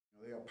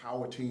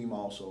power team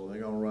also.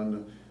 They're going to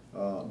run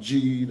the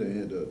G,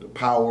 the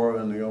power,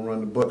 and they're going to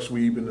run the buck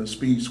sweep and the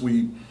speed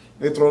sweep.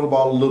 They throw the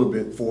ball a little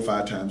bit, 4 or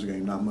 5 times a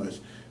game, not much.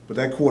 But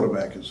that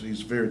quarterback,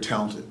 he's very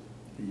talented.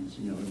 He's,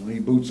 when he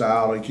boots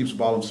out, he keeps the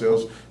ball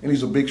himself, and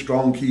he's a big,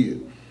 strong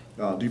kid.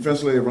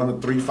 Defensively, they run a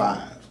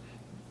 3-5,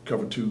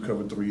 cover 2,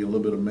 cover 3, a little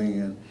bit of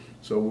man.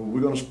 So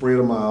we're going to spread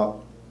them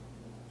out.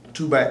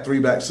 2-back,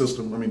 3-back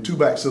system. I mean,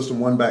 2-back system,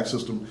 1-back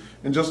system,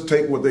 and just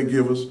take what they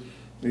give us.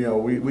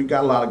 We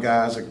got a lot of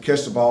guys that can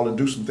catch the ball and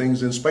do some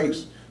things in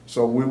space.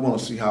 So we want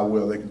to see how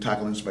well they can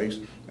tackle in space,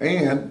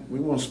 and we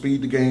want to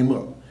speed the game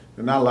up.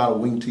 There are not a lot of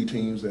wing T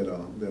teams that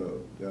are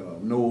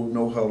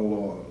no huddle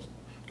or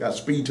got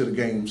speed to the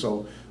game.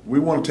 So we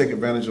want to take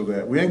advantage of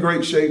that. We're in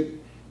great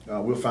shape.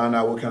 We'll find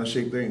out what kind of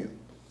shape they're in.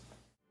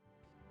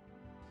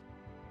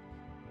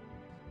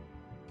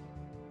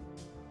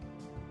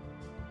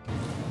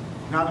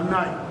 Not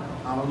tonight.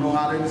 I don't know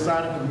how they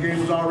decided the game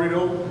was already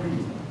over,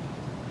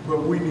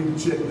 but we need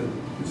to check them.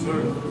 Yes,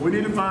 sir. We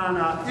need to find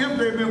out if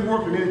they've been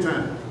working any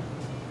time.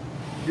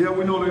 Yeah,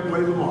 we know they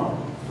play tomorrow,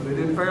 but they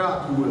didn't fare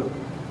out too well.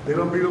 They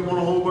done beat up on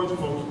a whole bunch of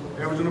folks,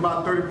 averaging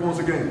about 30 points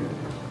a game.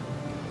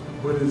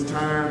 But it's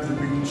time to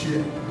be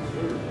checked.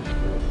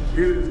 It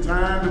is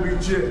time to be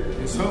checked.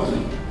 Yes, sir.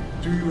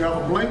 Do you have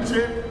a blank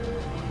check?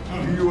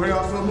 Do you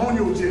have something on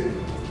your check?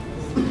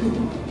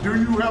 Do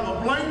you have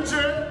a blank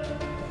check?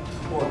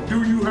 Or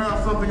do you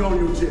have something on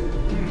your check?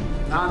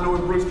 Now I know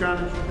in Brooks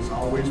County, it's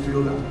always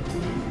filled out.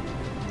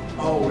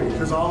 Always.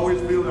 It's always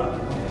filled out.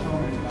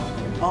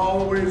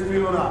 Always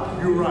filled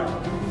out. You're right.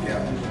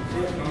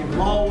 Yeah.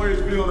 Always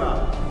filled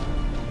out.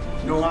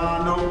 You know how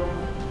I know?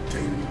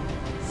 Tape.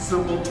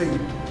 Simple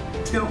tape.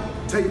 Temp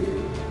tape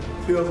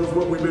tells us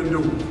what we've been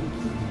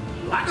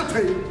doing. Like a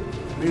tape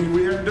means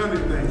we haven't done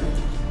anything.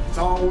 It's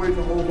always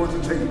a whole bunch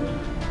of tape.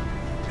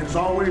 And it's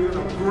always in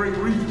a great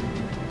region.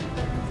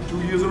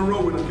 2 years in a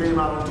row we done came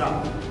out on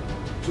top.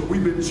 So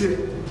we've been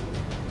checked.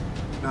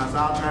 Now it's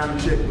our time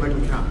to check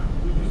Bleckley County.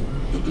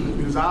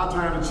 It is our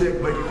time to check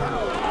Bleckley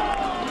County.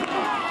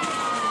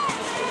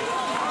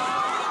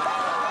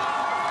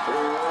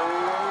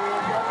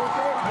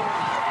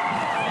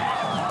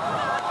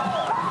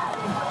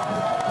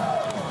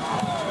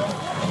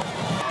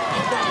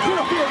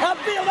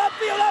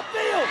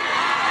 Upfield!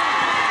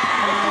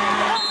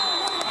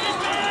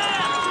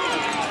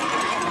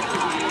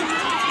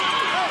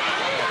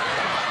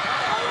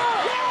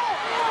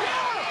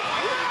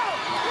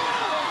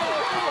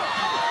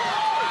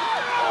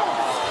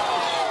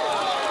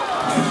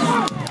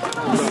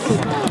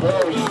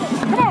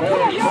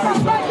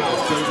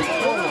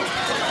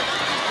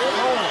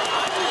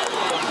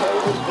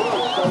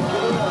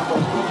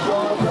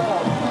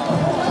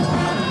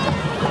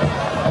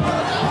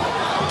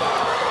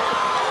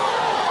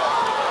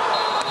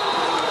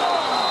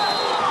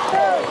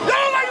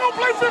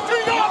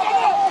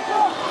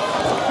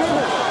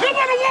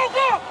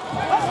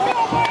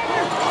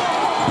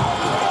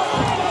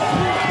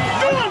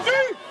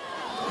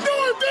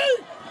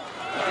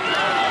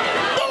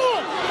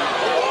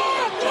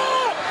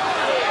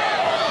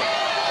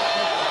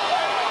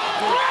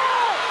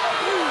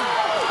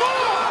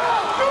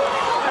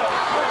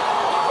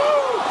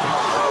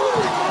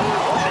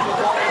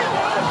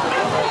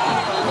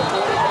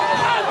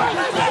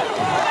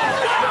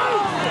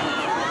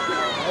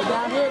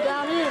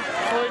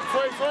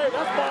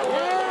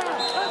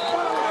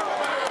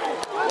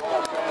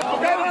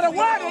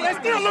 They're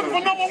still looking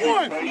for number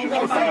 1. Give me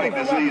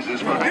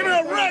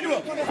a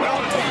regular.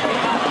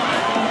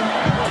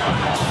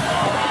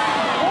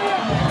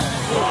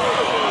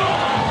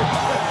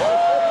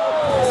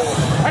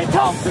 They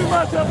talk too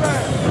much up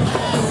there.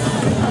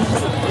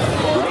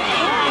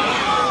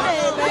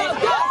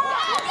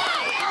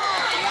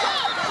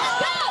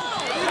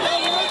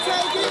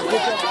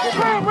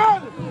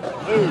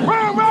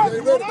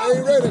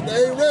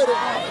 They ain't ready.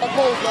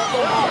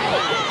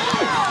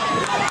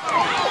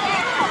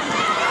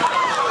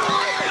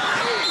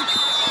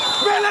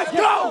 Man, let's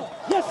go!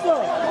 Yes, sir.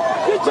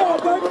 Good job,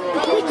 baby.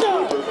 Good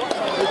job.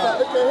 They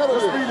can't handle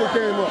this. Speed that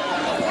came up.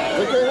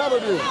 They can't handle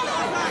this.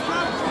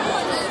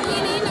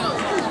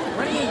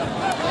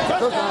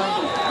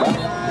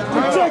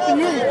 Protecting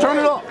you. Turn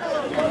it up.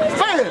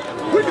 Fast.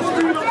 We can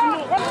speed up.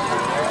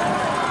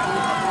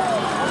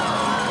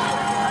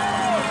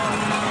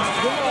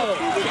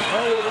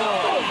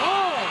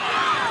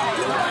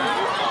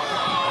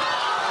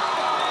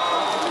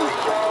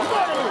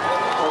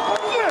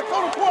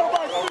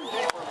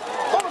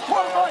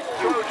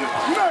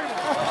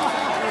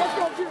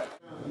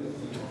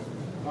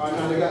 All right,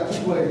 now they got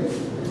 2 plays.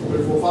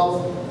 Ready for a follow?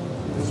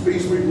 And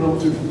speed sweep number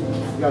 2. You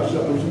got to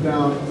shut them 2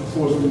 down,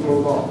 force them to throw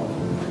the ball.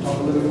 Talk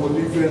a little bit more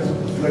defense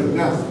later.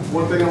 Now,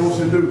 one thing I want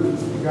you to do,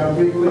 you got a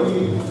big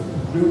lead,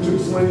 do 2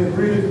 swing and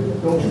read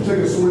it. Don't you take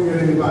a swing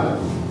at anybody.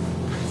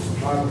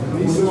 All right,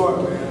 when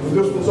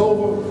this one's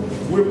over,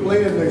 we're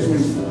playing next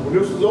week. When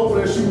this one's over,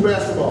 they're shooting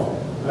basketball.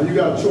 Now you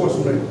got a choice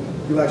to make.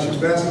 You like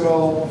shooting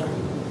basketball,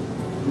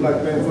 you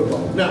like playing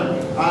football. Now,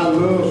 I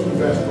love shooting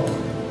basketball,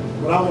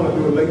 but I want to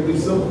do it late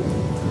December.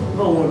 I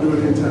don't want to do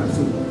it anytime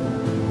soon.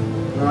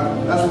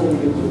 That's what we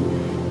need to do.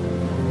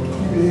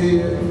 Keep your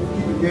head,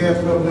 keep your gas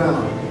pedal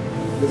down.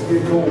 Let's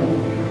get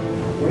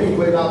going. We ain't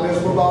played our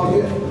best football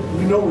yet.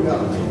 We know we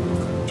got to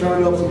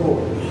turn it up some more.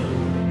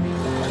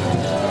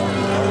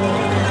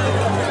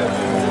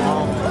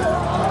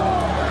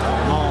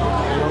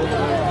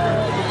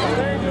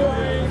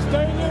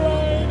 Stay in your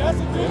lane. That's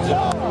a good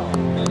job.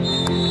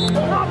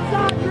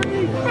 Outside,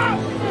 Green. Stop.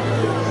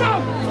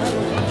 Stop.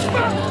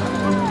 Stop.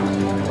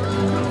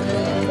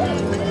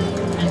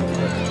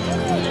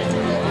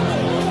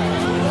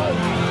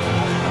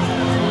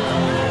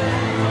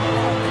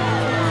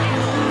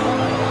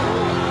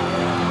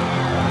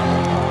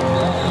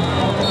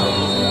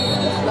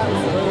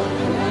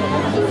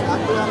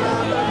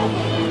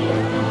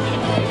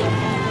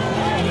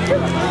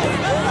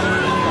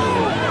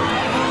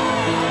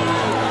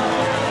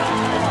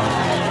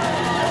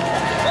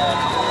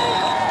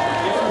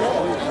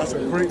 That's a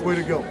great way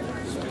to go.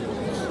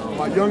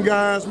 My young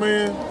guys,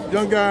 man,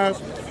 young guys,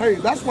 hey,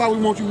 that's why we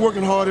want you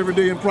working hard every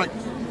day in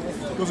practice.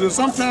 Because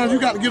sometimes you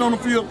got to get on the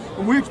field,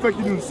 and we expect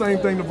you to do the same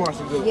thing the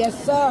varsity does.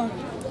 Yes, sir.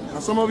 Now,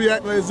 some of you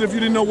act as if you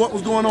didn't know what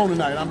was going on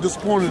tonight. I'm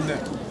disappointed in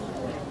that.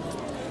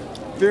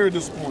 Very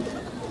disappointed.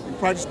 We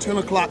practice 10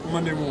 o'clock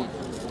Monday morning.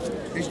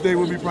 Each day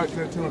we'll be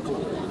practicing at 10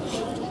 o'clock.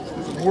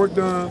 Get some work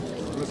done.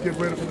 Let's get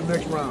ready for the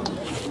next round.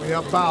 We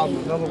have Bowden,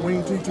 another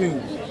Wing T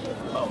team.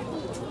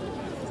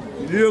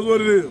 It is what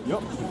it is.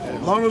 Yep.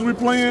 As long as we're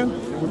playing,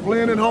 and we're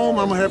playing at home,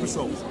 I'm a happy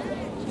soul.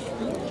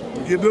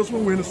 We get this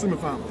one, we're in the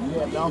semifinal.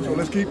 So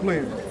let's keep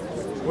playing.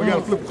 We got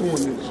to flip a coin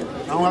this.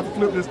 I don't have to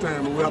flip this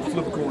time, but we have to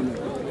flip a coin this.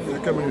 Yeah,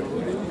 come here.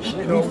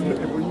 You know,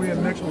 if we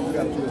win next one, we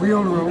got to flip. We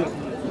on the road.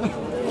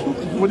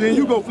 Well, then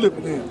you go flip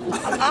it then.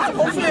 I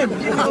go flip.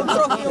 You go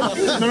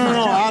trophy.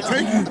 No, I'll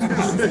take you.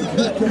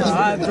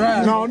 I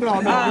drive. No,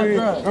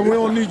 and we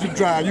don't need you to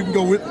drive. You can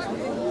go with me.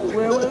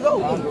 Where we go?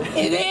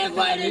 It is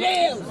what it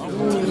is.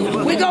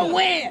 We gonna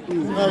win.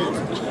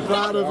 Hey,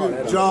 proud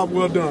of you. Job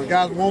well done.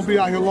 Guys, we won't be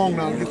out here long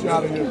now to get you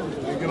out of here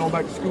and get on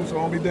back to school, so I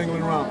won't be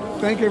dangling around.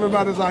 Thank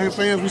everybody that's out here,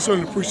 fans. We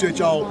certainly appreciate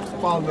y'all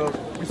following us.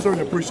 We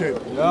certainly appreciate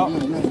it. Yep.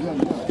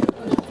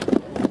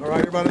 All right,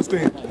 everybody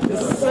stand.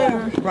 Yes,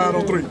 sir. Pride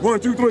on 3. 1,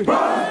 2, 3.